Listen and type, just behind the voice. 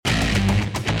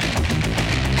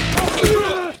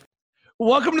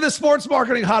Welcome to the Sports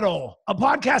Marketing Huddle, a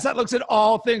podcast that looks at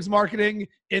all things marketing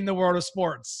in the world of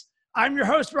sports. I'm your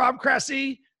host, Rob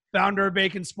Cressy, founder of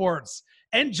Bacon Sports.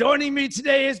 And joining me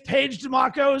today is Paige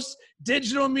Demacos,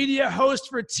 digital media host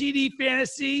for TD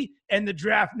Fantasy and the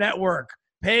Draft Network.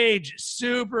 Paige,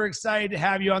 super excited to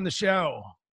have you on the show.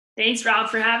 Thanks, Rob,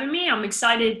 for having me. I'm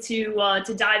excited to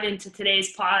dive into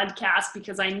today's podcast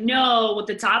because I know what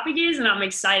the topic is and I'm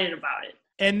excited about it.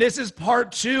 And this is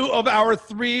part 2 of our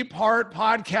 3-part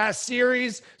podcast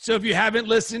series. So if you haven't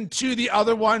listened to the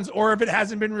other ones or if it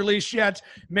hasn't been released yet,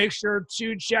 make sure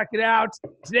to check it out.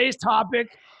 Today's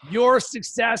topic, your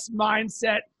success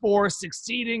mindset for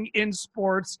succeeding in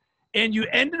sports. And you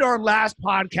ended our last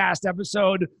podcast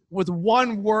episode with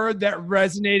one word that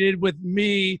resonated with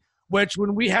me, which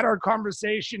when we had our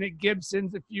conversation at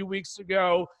Gibson's a few weeks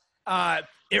ago,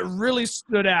 it really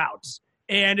stood out.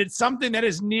 And it's something that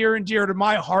is near and dear to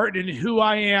my heart and who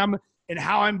I am and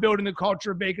how I'm building the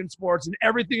culture of Bacon Sports and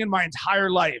everything in my entire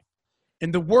life.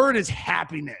 And the word is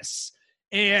happiness.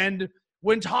 And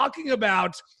when talking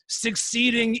about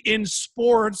succeeding in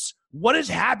sports, what does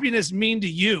happiness mean to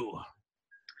you?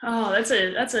 Oh, that's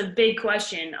a big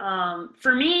question.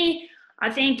 For me, I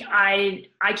think I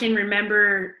can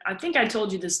remember, I think I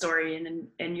told you this story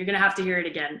and you're going to have to hear it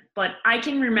again, but I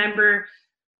can remember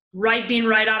being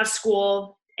right out of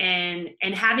school and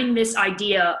having this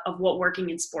idea of what working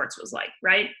in sports was like,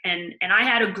 right? And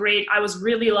I was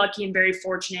really lucky and very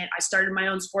fortunate. I started my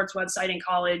own sports website in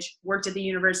college, worked at the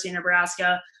University of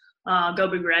Nebraska, Go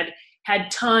Big Red, I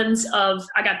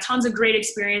got tons of great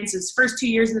experiences. First 2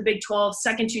 years in the Big 12,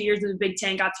 second 2 years in the Big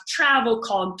 10, got to travel,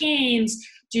 call games,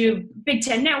 do Big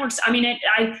 10 networks. I mean,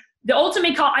 the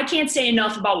ultimate call, I can't say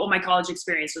enough about what my college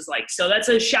experience was like. So that's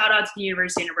a shout out to the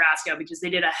University of Nebraska because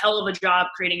they did a hell of a job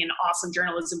creating an awesome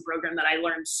journalism program that I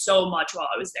learned so much while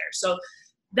I was there. So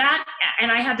that,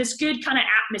 and I had this good kind of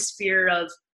atmosphere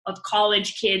of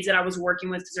college kids that I was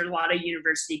working with because there's a lot of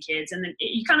university kids. And then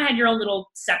you kind of had your own little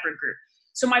separate group.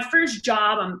 So my first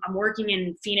job, I'm working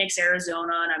in Phoenix,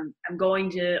 Arizona, and I'm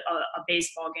going to a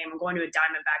baseball game. I'm going to a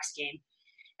Diamondbacks game.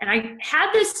 And I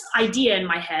had this idea in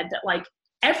my head that like,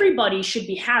 everybody should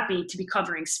be happy to be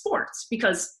covering sports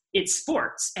because it's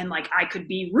sports. And like I could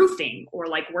be roofing or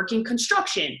like working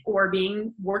construction or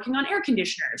working on air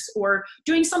conditioners or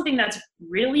doing something that's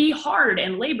really hard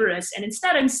and laborious. And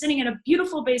instead I'm sitting in a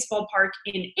beautiful baseball park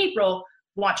in April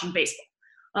watching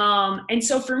baseball. And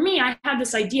so for me, I had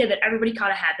this idea that everybody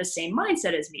kind of had the same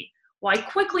mindset as me. Well, I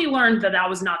quickly learned that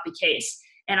was not the case.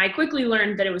 And I quickly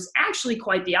learned that it was actually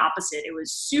quite the opposite. It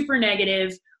was super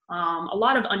negative. A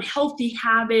lot of unhealthy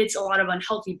habits, a lot of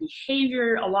unhealthy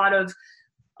behavior, a lot of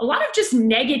just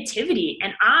negativity.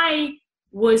 And I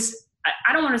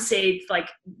don't want to say like,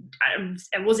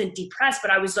 I wasn't depressed,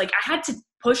 but I was like, I had to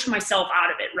push myself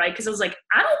out of it, right? Because I was like,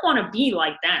 I don't want to be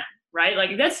like them, right?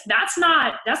 Like that's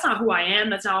not who I am.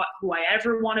 That's not who I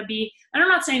ever want to be. And I'm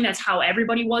not saying that's how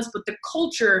everybody was, but the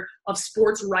culture of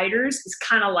sports writers is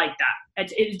kind of like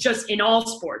that. It's just in all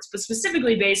sports, but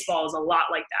specifically baseball is a lot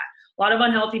like that. A lot of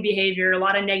unhealthy behavior, a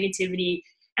lot of negativity.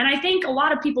 And I think a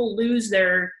lot of people lose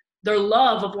their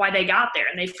love of why they got there.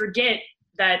 And they forget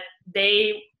that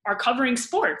they are covering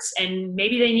sports and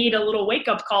maybe they need a little wake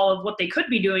up call of what they could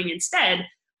be doing instead.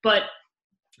 But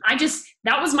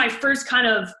that was my first kind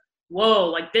of, whoa,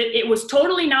 like it was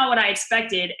totally not what I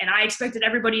expected. And I expected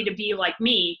everybody to be like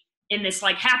me in this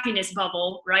like happiness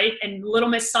bubble, right? And Little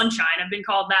Miss Sunshine, I've been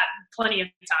called that plenty of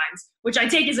times, which I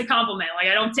take as a compliment.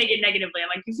 Like I don't take it negatively. I'm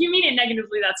like, if you mean it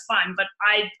negatively, that's fine. But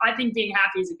I think being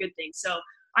happy is a good thing. So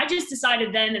I just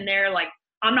decided then and there, like,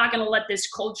 I'm not going to let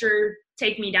this culture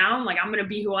take me down. Like I'm going to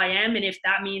be who I am. And if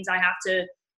that means I have to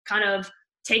kind of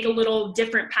take a little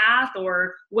different path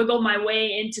or wiggle my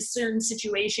way into certain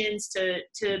situations to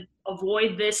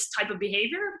avoid this type of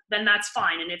behavior, then that's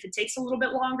fine. And if it takes a little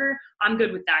bit longer, I'm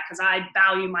good with that because I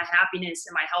value my happiness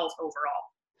and my health overall.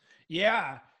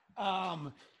 Yeah.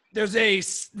 There's a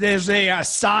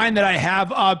sign that I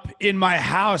have up in my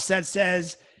house that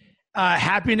says,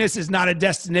 happiness is not a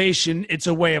destination, it's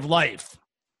a way of life.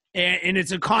 And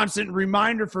it's a constant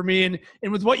reminder for me.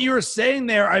 And with what you were saying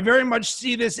there, I very much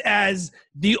see this as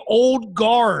the old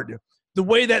guard, the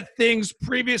way that things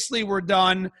previously were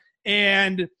done.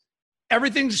 And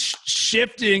everything's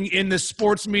shifting in the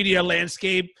sports media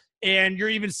landscape. And you're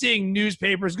even seeing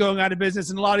newspapers going out of business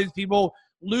and a lot of these people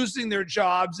losing their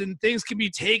jobs and things can be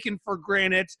taken for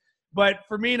granted. But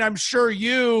for me, and I'm sure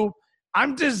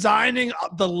I'm designing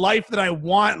the life that I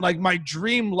want, like my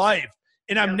dream life.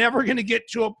 And I'm never going to get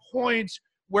to a point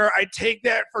where I take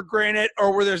that for granted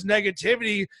or where there's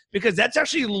negativity, because that's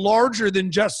actually larger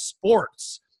than just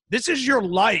sports. This is your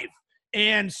life.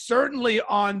 And certainly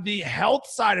on the health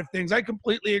side of things, I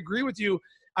completely agree with you.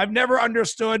 I've never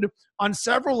understood on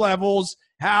several levels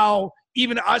how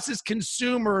even us as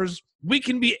consumers, we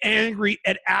can be angry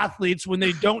at athletes when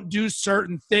they don't do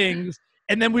certain things.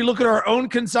 And then we look at our own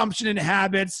consumption and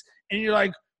habits, and you're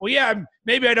like, well, yeah,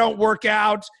 maybe I don't work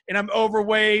out and I'm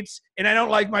overweight and I don't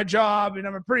like my job and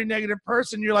I'm a pretty negative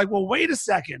person. You're like, well, wait a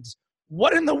second.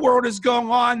 What in the world is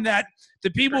going on that the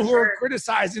people who are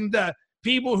criticizing the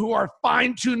people who are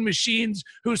fine-tuned machines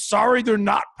who, sorry, they're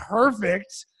not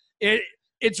perfect,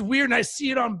 it's weird. And I see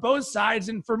it on both sides.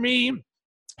 And for me,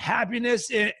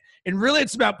 happiness, and really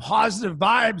it's about positive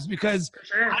vibes, because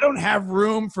I don't have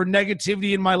room for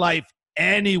negativity in my life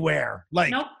anywhere. Like,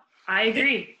 nope, I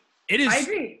agree. It is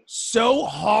so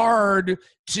hard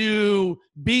to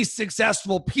be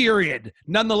successful, period.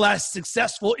 Nonetheless,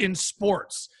 successful in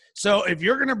sports. So if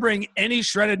you're going to bring any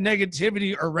shredded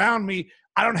negativity around me,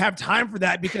 I don't have time for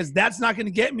that, because that's not going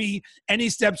to get me any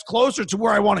steps closer to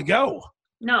where I want to go.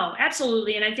 No,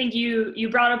 absolutely. And I think you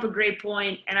brought up a great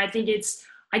point. And I think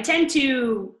I tend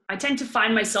to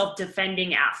find myself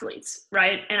defending athletes,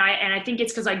 right? And I think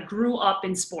it's because I grew up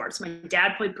in sports. My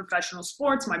dad played professional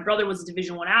sports. My brother was a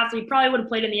Division I athlete. Probably would have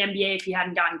played in the NBA if he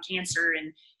hadn't gotten cancer.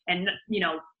 And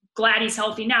glad he's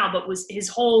healthy now, but he has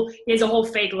a whole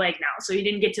fake leg now, so he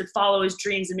didn't get to follow his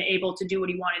dreams and be able to do what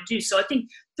he wanted to do. So I think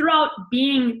throughout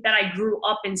being that I grew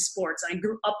up in sports, I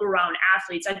grew up around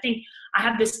athletes, I think I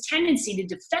have this tendency to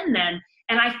defend them.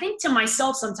 And I think to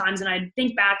myself sometimes, and I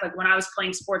think back, like when I was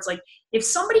playing sports, like if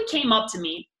somebody came up to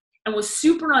me and was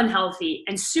super unhealthy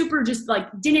and super just like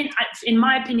didn't, in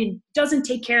my opinion, doesn't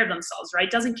take care of themselves, right?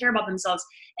 Doesn't care about themselves.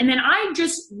 And then I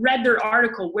just read their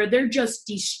article where they're just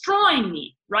destroying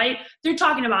me, right? They're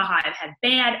talking about how I've had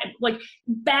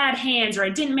bad hands, or I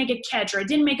didn't make a catch, or I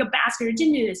didn't make a basket, or I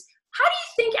didn't do this. How do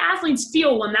you think athletes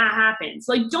feel when that happens?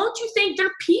 Like, don't you think they're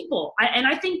people? And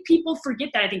I think people forget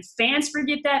that. I think fans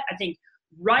forget that. I think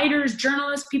writers,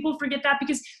 journalists, people forget that,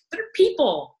 because they're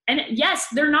people. And yes,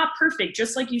 they're not perfect,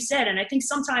 just like you said. And I think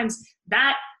sometimes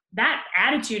that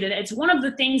attitude, and it's one of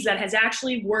the things that has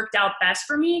actually worked out best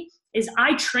for me, is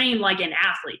I train like an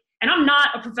athlete. And I'm not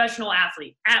a professional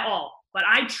athlete at all, but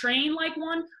I train like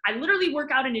one. I literally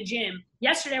work out in a gym.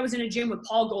 Yesterday I was in a gym with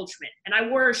Paul Goldschmidt, and I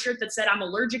wore a shirt that said I'm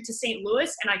allergic to St.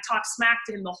 Louis, and I talked smack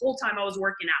to him the whole time I was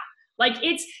working out. Like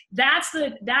it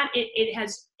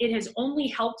has only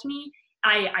helped me.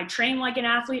 I train like an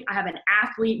athlete. I have an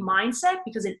athlete mindset,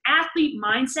 because an athlete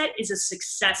mindset is a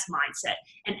success mindset.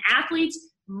 And athletes,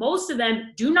 most of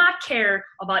them do not care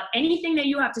about anything that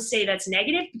you have to say that's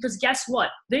negative, because guess what?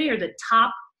 They are the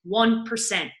top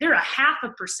 1%. They're a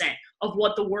 0.5% of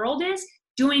what the world is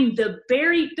doing. They're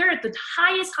at the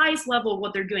highest level of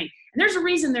what they're doing. And there's a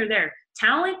reason they're there.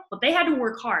 Talent, but they had to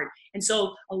work hard. And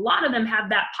so a lot of them have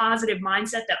that positive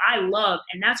mindset that I love.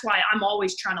 And that's why I'm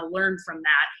always trying to learn from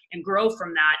that and grow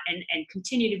from that and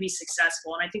continue to be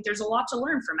successful. And I think there's a lot to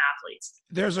learn from athletes.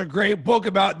 There's a great book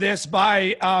about this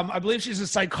by, I believe she's a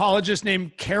psychologist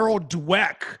named Carol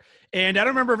Dweck. And I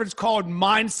don't remember if it's called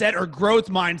Mindset or Growth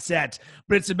Mindset,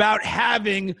 but it's about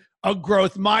having a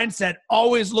growth mindset,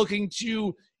 always looking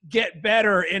to get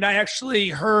better. And I actually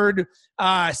heard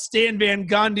Stan Van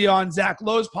Gundy on Zach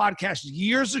Lowe's podcast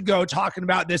years ago talking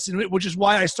about this, which is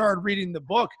why I started reading the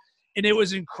book. And it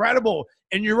was incredible.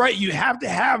 And you're right, you have to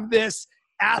have this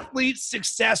athlete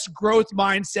success growth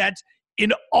mindset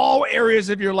in all areas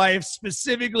of your life,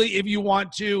 specifically if you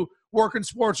want to work in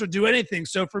sports or do anything.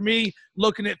 So for me,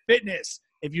 looking at fitness,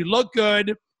 if you look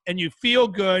good and you feel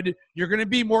good, you're going to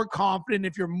be more confident.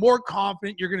 If you're more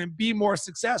confident, you're going to be more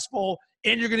successful,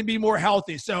 and you're going to be more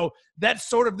healthy. So that's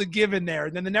sort of the given there.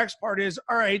 And then the next part is,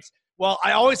 all right, well,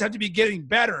 I always have to be getting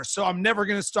better, so I'm never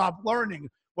going to stop learning,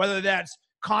 whether that's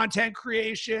content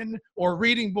creation or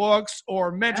reading books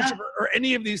or mentorship or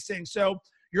any of these things. So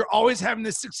you're always having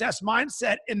this success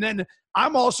mindset. And then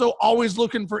I'm also always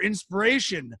looking for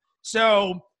inspiration.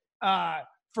 So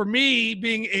for me,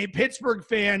 being a Pittsburgh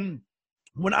fan,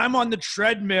 when I'm on the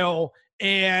treadmill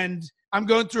and I'm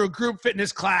going through a group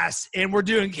fitness class and we're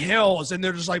doing hills and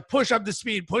they're just like, push up the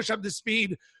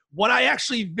speed. What I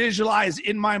actually visualize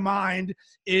in my mind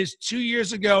is 2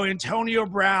 years ago, Antonio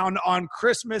Brown on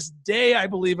Christmas Day, I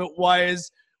believe it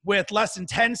was, with less than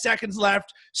 10 seconds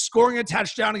left, scoring a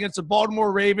touchdown against the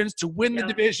Baltimore Ravens to win the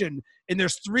division. And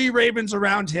there's 3 Ravens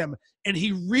around him. And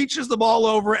he reaches the ball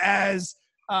over as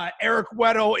Eric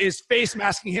Weddle is face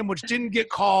masking him, which didn't get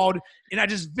called. And I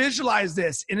just visualize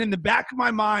this. And in the back of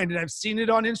my mind, and I've seen it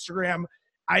on Instagram,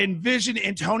 I envision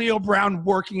Antonio Brown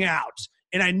working out.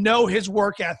 And I know his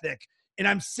work ethic. And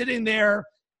I'm sitting there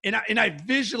I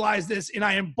visualize this and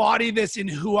I embody this in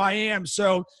who I am.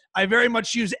 So I very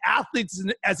much use athletes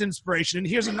as inspiration. And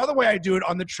here's another way I do it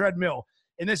on the treadmill.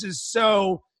 And this is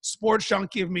so sports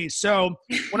junkie of me. So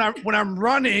when I'm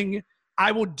running,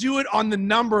 I will do it on the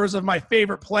numbers of my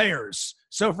favorite players.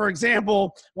 So for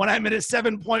example, when I'm at a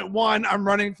 7.1, I'm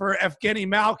running for Evgeny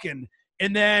Malkin.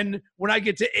 And then when I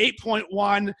get to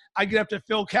 8.1, I get up to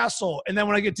Phil Kessel. And then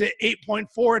when I get to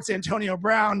 8.4, it's Antonio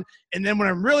Brown. And then when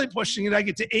I'm really pushing it, I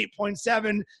get to 8.7,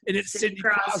 and it's Sidney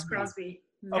Crosby.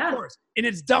 Yeah. Of course. And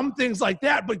it's dumb things like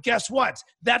that. But guess what?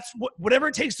 That's whatever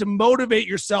it takes to motivate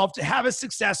yourself to have a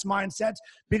success mindset,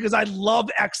 because I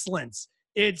love excellence.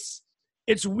 It's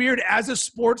weird. As a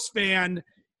sports fan,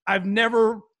 I've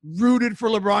never rooted for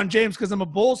LeBron James because I'm a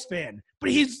Bulls fan.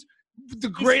 But he's the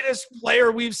greatest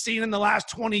player we've seen in the last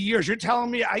 20 years. You're telling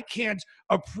me I can't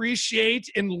appreciate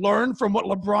and learn from what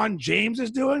LeBron James is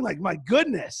doing? Like, my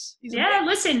goodness. Yeah,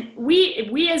 listen,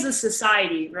 we as a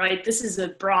society, right? This is a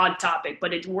broad topic,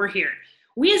 but we're here.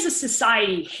 We as a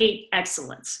society hate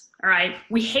excellence, all right?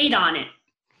 We hate on it.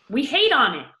 We hate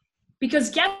on it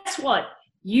because guess what?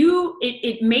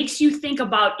 It makes you think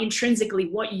about intrinsically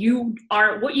what you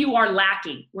are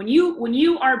lacking. When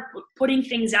you are putting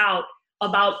things out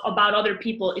about other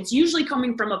people, it's usually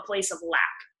coming from a place of lack,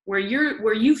 where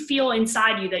you feel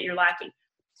inside you that you're lacking.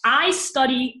 I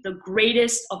study the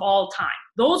greatest of all time.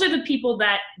 Those are the people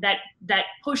that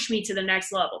push me to the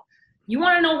next level. You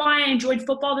want to know why I enjoyed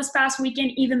football this past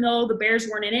weekend, even though the Bears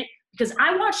weren't in it? Because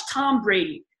I watched Tom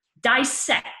Brady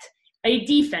dissect a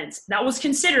defense that was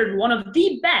considered one of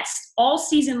the best all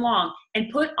season long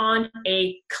and put on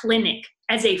a clinic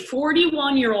as a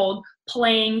 41-year-old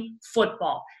playing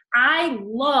football. I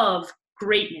love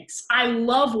greatness. I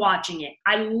love watching it.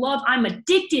 I'm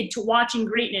addicted to watching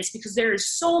greatness because there are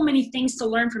so many things to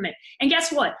learn from it. And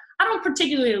guess what? I don't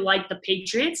particularly like the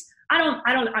Patriots. I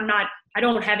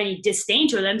don't have any disdain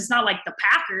to them. It's not like the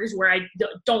Packers where I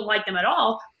don't like them at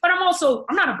all, but I'm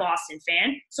not a Boston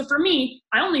fan. So for me,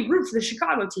 I only root for the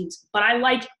Chicago teams, but I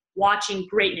like watching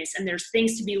greatness, and there's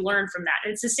things to be learned from that.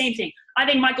 And it's the same thing. I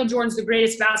think Michael Jordan's the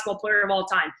greatest basketball player of all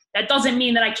time. That doesn't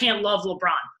mean that I can't love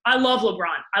LeBron. I love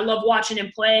LeBron. I love watching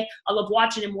him play. I love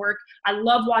watching him work. I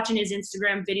love watching his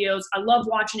Instagram videos. I love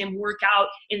watching him work out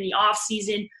in the off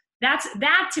season.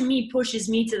 That to me pushes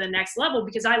me to the next level,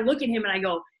 because I look at him and I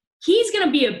go, he's going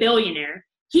to be a billionaire.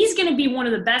 He's going to be one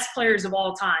of the best players of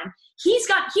all time. He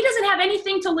doesn't have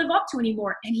anything to live up to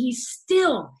anymore, and he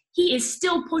is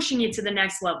still pushing it to the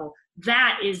next level.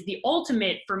 That is the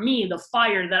ultimate, for me, the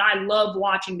fire that I love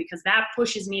watching, because that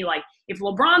pushes me. Like, if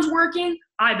LeBron's working,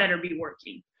 I better be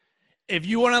working. If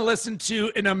you want to listen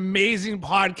to an amazing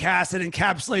podcast that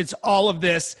encapsulates all of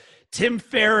this, Tim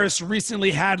Ferriss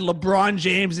recently had LeBron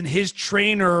James and his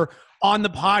trainer on the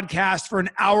podcast for an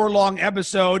hour-long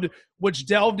episode, which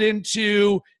delved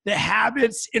into the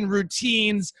habits and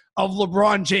routines of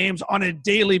LeBron James on a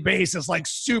daily basis, like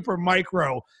super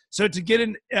micro. So to get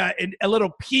a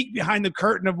little peek behind the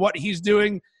curtain of what he's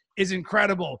doing is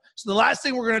incredible. So the last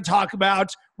thing we're going to talk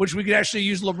about, which we could actually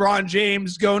use LeBron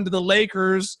James going to the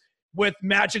Lakers with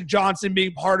Magic Johnson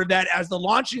being part of that as the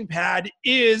launching pad,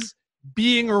 is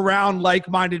being around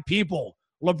like-minded people.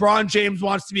 LeBron James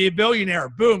wants to be a billionaire.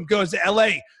 Boom, goes to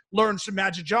LA, learns from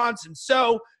Magic Johnson.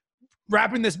 So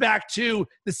wrapping this back to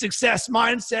the success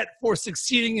mindset for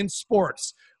succeeding in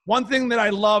sports. One thing that I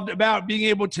loved about being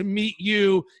able to meet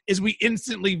you is we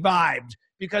instantly vibed,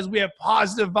 because we have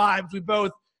positive vibes. We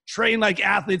both train like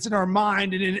athletes in our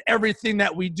mind and in everything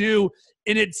that we do.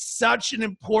 And it's such an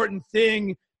important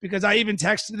thing, because I even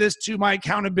texted this to my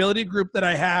accountability group that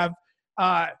I have.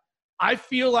 I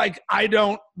feel like I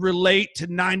don't relate to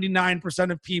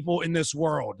 99% of people in this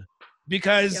world,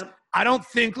 because I don't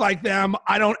think like them.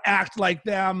 I don't act like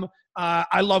them.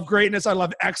 I love greatness. I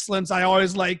love excellence. I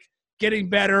always like getting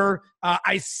better.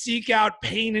 I seek out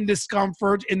pain and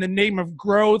discomfort in the name of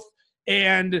growth.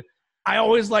 And I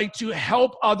always like to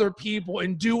help other people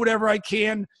and do whatever I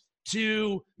can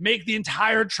to make the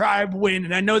entire tribe win.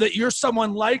 And I know that you're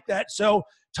someone like that. So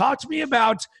talk to me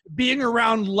about being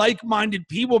around like-minded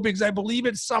people, because I believe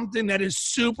it's something that is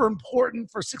super important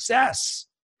for success.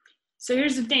 So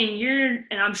here's the thing,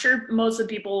 and I'm sure most of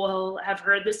the people will have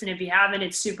heard this, and if you haven't,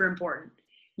 it's super important.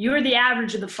 You're the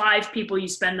average of the 5 people you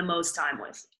spend the most time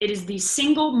with. It is the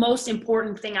single most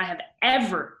important thing I have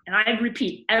ever, and I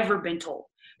repeat, ever been told,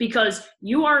 because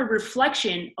you are a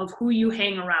reflection of who you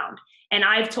hang around. And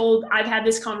I've had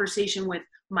this conversation with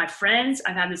my friends.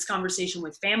 I've had this conversation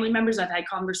with family members. I've had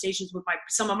conversations with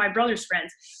some of my brother's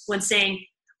friends, when saying,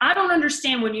 I don't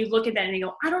understand, when you look at that and you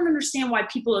go, I don't understand why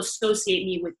people associate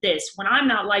me with this when I'm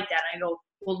not like that. I go,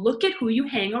 well, look at who you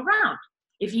hang around.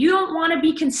 If you don't want to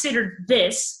be considered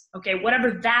this, okay,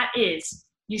 whatever that is,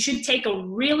 you should take a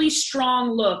really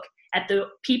strong look at the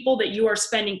people that you are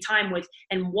spending time with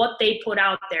and what they put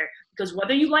out there. Because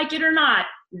whether you like it or not,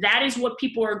 that is what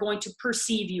people are going to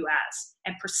perceive you as.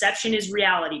 And perception is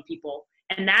reality, people.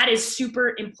 And that is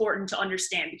super important to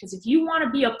understand, because if you want to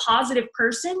be a positive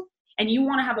person and you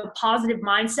want to have a positive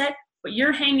mindset, but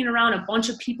you're hanging around a bunch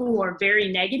of people who are very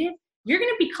negative, you're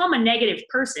going to become a negative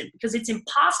person, because it's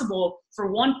impossible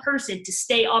for one person to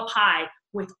stay up high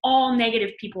with all negative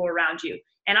people around you.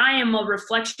 And I am a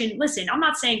reflection. Listen, I'm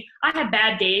not saying I have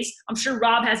bad days. I'm sure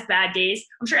Rob has bad days.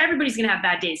 I'm sure everybody's going to have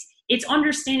bad days. It's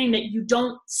understanding that you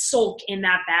don't sulk in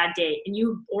that bad day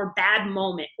or bad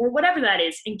moment or whatever that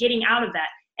is, and getting out of that.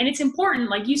 And it's important,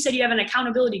 like you said, you have an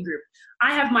accountability group.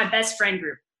 I have my best friend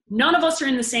group. None of us are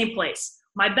in the same place.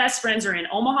 My best friends are in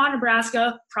Omaha,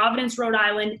 Nebraska, Providence, Rhode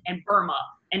Island, and Burma.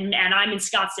 And I'm in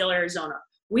Scottsdale, Arizona.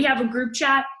 We have a group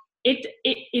chat.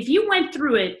 If you went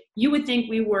through it, you would think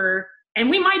we were, and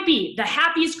we might be, the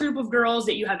happiest group of girls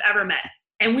that you have ever met.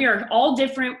 And we are all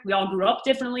different. We all grew up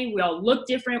differently. We all look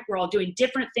different. We're all doing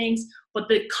different things. But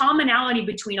the commonality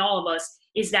between all of us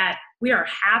is that we are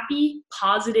happy,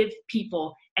 positive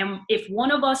people. And if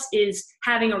one of us is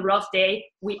having a rough day,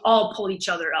 we all pull each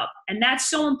other up. And that's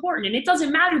so important. And it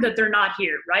doesn't matter that they're not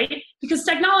here, right? Because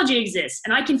technology exists,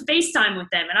 and I can FaceTime with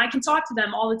them, and I can talk to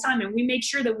them all the time, and we make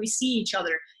sure that we see each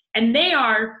other. And they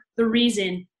are the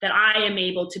reason that I am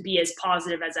able to be as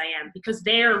positive as I am, because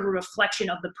they are a reflection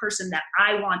of the person that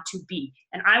I want to be.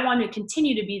 And I want to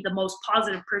continue to be the most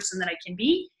positive person that I can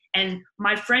be. And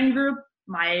my friend group,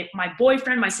 my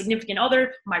boyfriend, my significant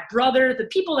other, my brother, the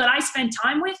people that I spend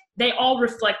time with, they all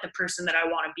reflect the person that I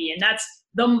want to be. And that's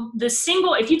the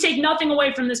single, if you take nothing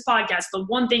away from this podcast, the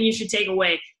one thing you should take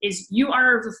away is you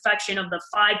are a reflection of the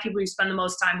 5 people you spend the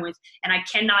most time with. And I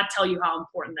cannot tell you how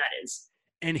important that is.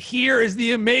 And here is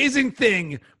the amazing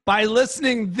thing. By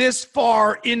listening this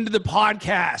far into the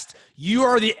podcast, you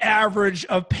are the average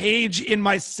of Paige and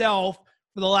myself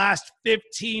for the last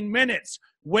 15 minutes.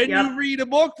 When you read a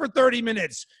book for 30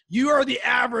 minutes, you are the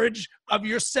average of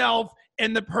yourself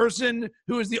and the person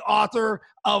who is the author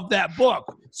of that book.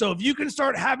 So if you can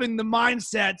start having the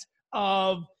mindset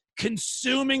of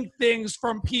consuming things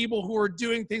from people who are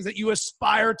doing things that you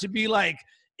aspire to be like,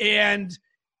 and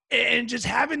just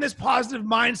having this positive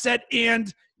mindset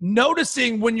and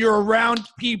noticing when you're around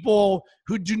people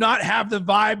who do not have the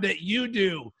vibe that you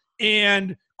do.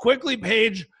 And quickly,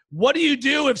 Paige, what do you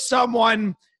do if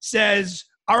someone says,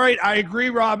 all right, I agree,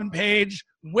 Rob and Paige,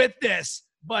 with this,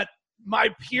 but my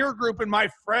peer group and my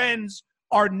friends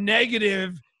are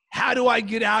negative. How do I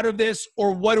get out of this,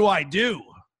 or what do I do?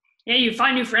 Yeah, you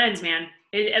find new friends, man.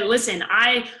 Listen,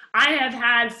 I have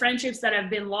had friendships that have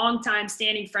been long-time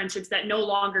standing friendships that no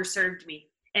longer served me.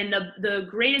 And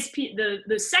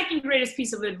the second greatest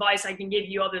piece of advice I can give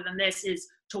you other than this is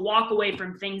to walk away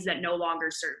from things that no longer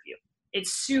serve you.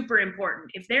 It's super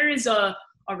important. If there is a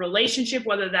relationship,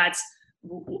 whether that's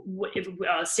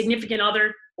a significant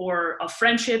other or a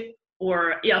friendship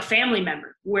or a family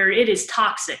member, where it is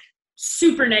toxic,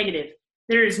 super negative,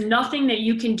 there is nothing that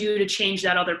you can do to change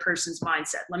that other person's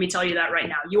mindset. Let me tell you that right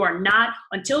now. You are not,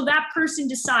 until that person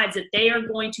decides that they are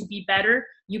going to be better,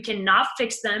 you cannot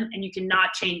fix them and you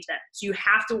cannot change them. So you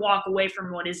have to walk away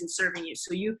from what isn't serving you.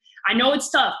 So I know it's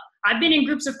tough. I've been in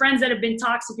groups of friends that have been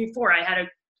toxic before. I had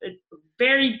a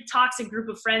very toxic group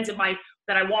of friends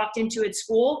that I walked into at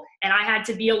school, and I had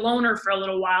to be a loner for a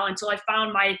little while until I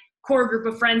found my core group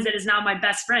of friends that is now my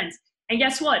best friends. And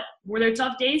guess what? Were there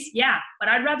tough days? Yeah, but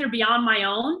I'd rather be on my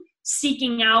own,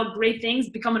 seeking out great things,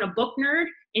 becoming a book nerd,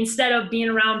 instead of being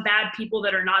around bad people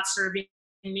that are not serving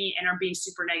me and are being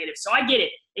super negative. So I get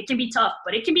it. It can be tough,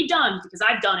 but it can be done because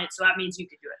I've done it. So that means you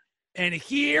can do it. And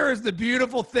here is the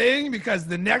beautiful thing, because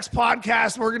the next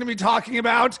podcast we're going to be talking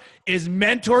about is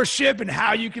mentorship and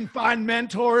how you can find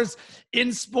mentors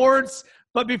in sports.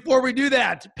 But before we do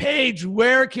that, Paige,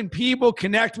 where can people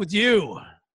connect with you?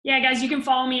 Yeah, guys, you can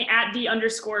follow me at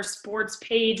 @_sports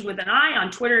page with an I on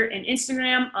Twitter and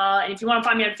Instagram. And if you want to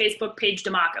find me on Facebook, Paige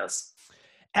DeMacos.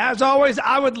 As always,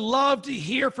 I would love to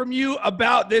hear from you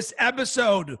about this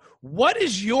episode. What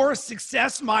is your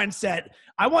success mindset?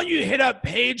 I want you to hit up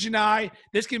Paige and I.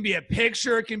 This can be a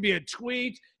picture. It can be a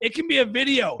tweet. It can be a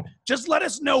video. Just let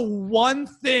us know one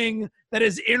thing that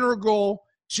is integral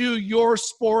to your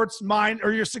sports mind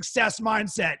or your success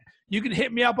mindset. You can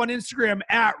hit me up on Instagram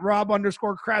at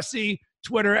Rob_Cressy,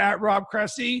 Twitter at Rob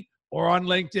Cressy, or on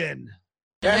LinkedIn.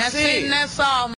 That's all.